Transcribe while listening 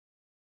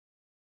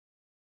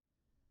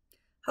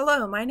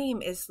Hello, my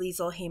name is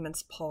Lisl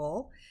Heymans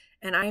Paul,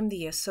 and I'm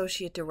the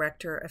Associate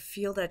Director of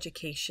Field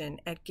Education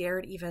at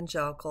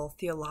Garrett-Evangelical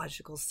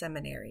Theological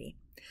Seminary.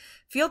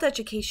 Field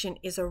education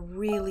is a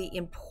really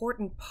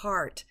important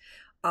part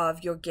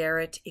of your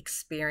Garrett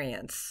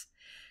experience.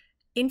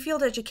 In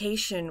field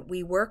education,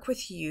 we work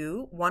with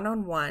you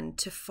one-on-one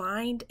to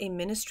find a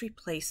ministry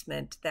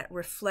placement that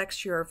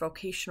reflects your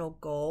vocational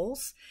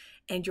goals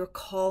and your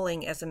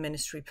calling as a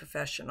ministry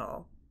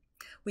professional.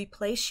 We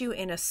place you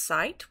in a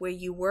site where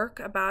you work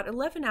about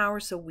 11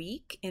 hours a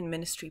week in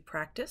ministry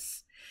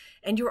practice,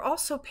 and you're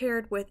also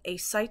paired with a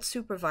site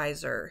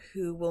supervisor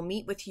who will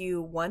meet with you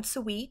once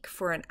a week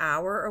for an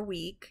hour a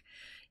week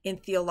in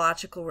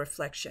theological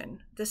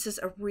reflection. This is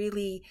a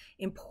really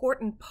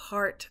important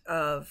part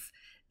of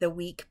the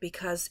week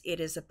because it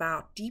is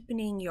about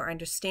deepening your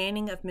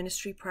understanding of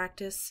ministry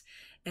practice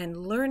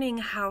and learning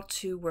how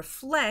to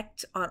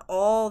reflect on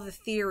all the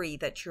theory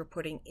that you're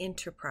putting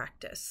into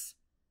practice.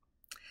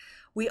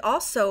 We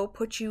also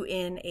put you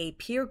in a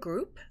peer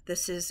group.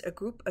 This is a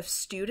group of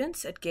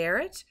students at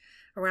Garrett,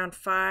 around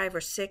 5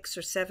 or 6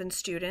 or 7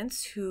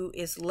 students, who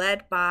is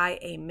led by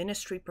a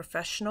ministry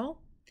professional.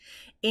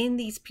 In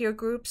these peer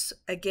groups,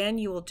 again,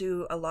 you will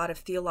do a lot of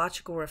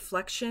theological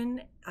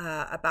reflection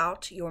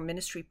about your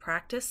ministry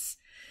practice,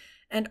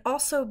 and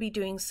also be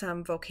doing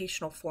some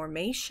vocational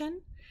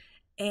formation,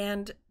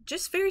 and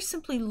just very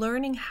simply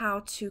learning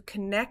how to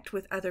connect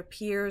with other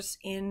peers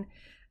in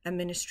a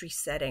ministry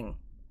setting.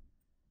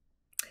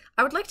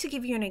 I would like to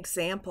give you an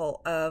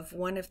example of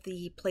one of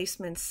the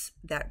placements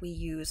that we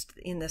used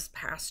in this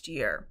past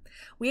year.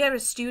 We had a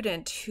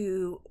student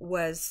who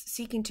was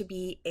seeking to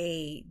be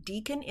a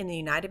deacon in the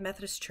United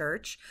Methodist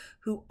Church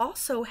who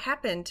also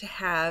happened to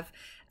have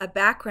a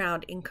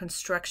background in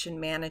construction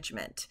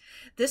management.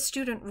 This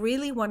student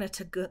really wanted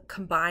to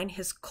combine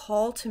his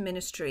call to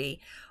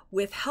ministry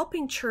with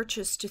helping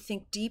churches to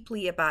think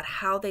deeply about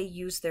how they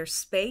use their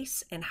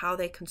space and how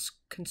they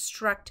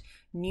construct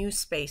new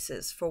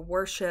spaces for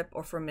worship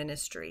or for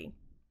ministry.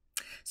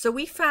 So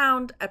we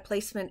found a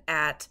placement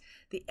at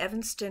the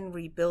Evanston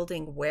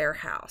Rebuilding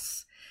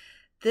Warehouse.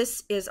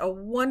 This is a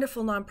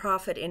wonderful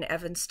nonprofit in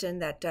Evanston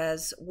that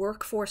does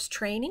workforce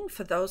training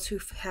for those who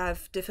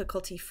have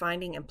difficulty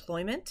finding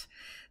employment.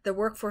 The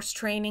workforce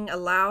training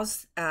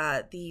allows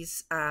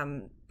these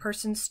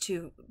persons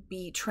to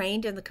be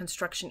trained in the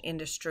construction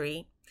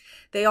industry.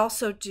 They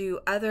also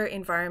do other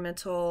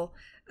environmental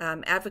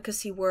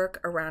advocacy work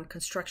around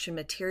construction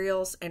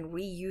materials and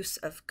reuse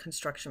of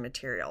construction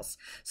materials.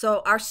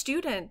 So our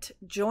student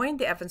joined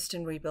the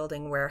Evanston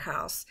Rebuilding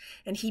Warehouse,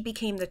 and he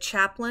became the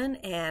chaplain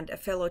and a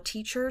fellow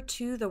teacher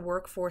to the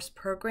workforce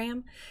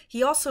program.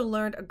 He also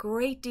learned a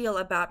great deal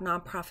about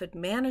nonprofit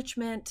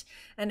management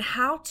and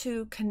how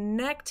to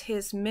connect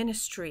his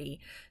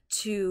ministry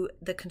to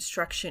the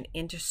construction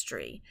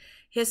industry.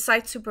 His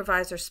site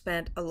supervisor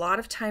spent a lot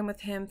of time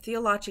with him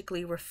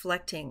theologically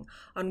reflecting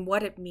on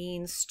what it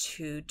means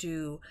to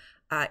do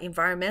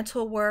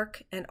environmental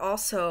work and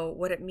also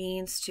what it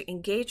means to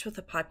engage with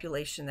a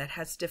population that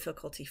has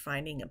difficulty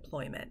finding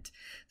employment.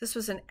 This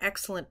was an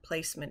excellent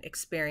placement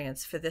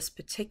experience for this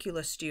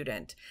particular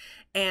student,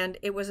 and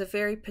it was a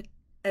very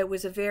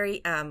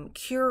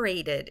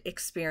curated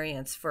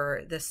experience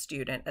for this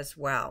student as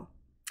well.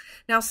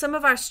 Now, some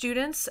of our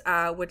students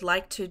would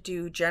like to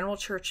do general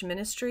church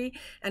ministry,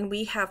 and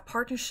we have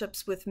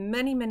partnerships with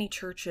many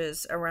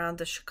churches around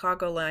the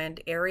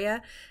Chicagoland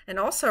area and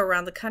also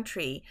around the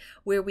country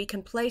where we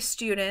can place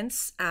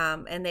students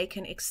and they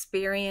can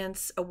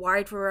experience a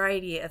wide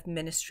variety of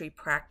ministry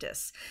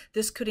practice.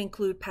 This could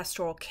include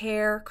pastoral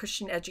care,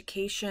 Christian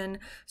education,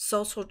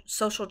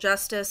 social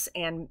justice,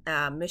 and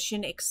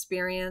mission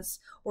experience,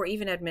 or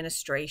even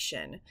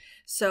administration.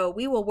 So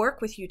we will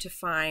work with you to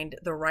find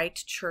the right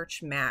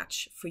church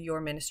match for your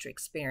ministry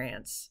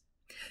experience.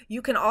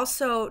 You can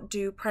also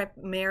do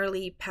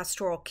primarily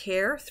pastoral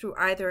care through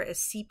either a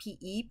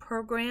CPE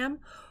program,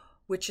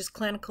 which is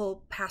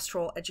clinical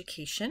pastoral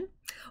education,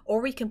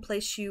 or we can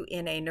place you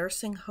in a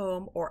nursing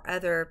home or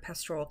other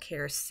pastoral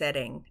care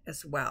setting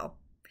as well.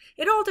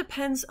 It all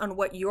depends on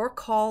what your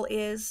call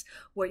is,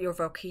 what your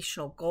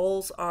vocational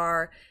goals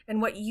are,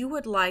 and what you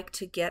would like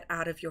to get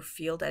out of your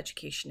field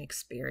education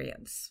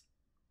experience.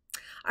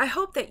 I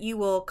hope that you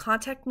will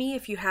contact me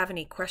if you have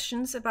any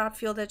questions about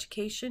field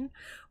education.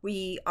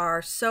 We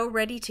are so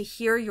ready to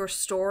hear your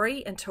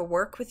story and to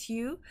work with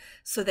you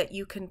so that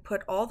you can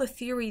put all the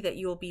theory that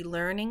you will be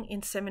learning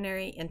in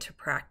seminary into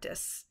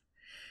practice.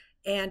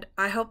 And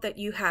I hope that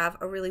you have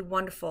a really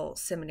wonderful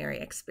seminary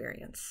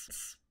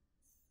experience.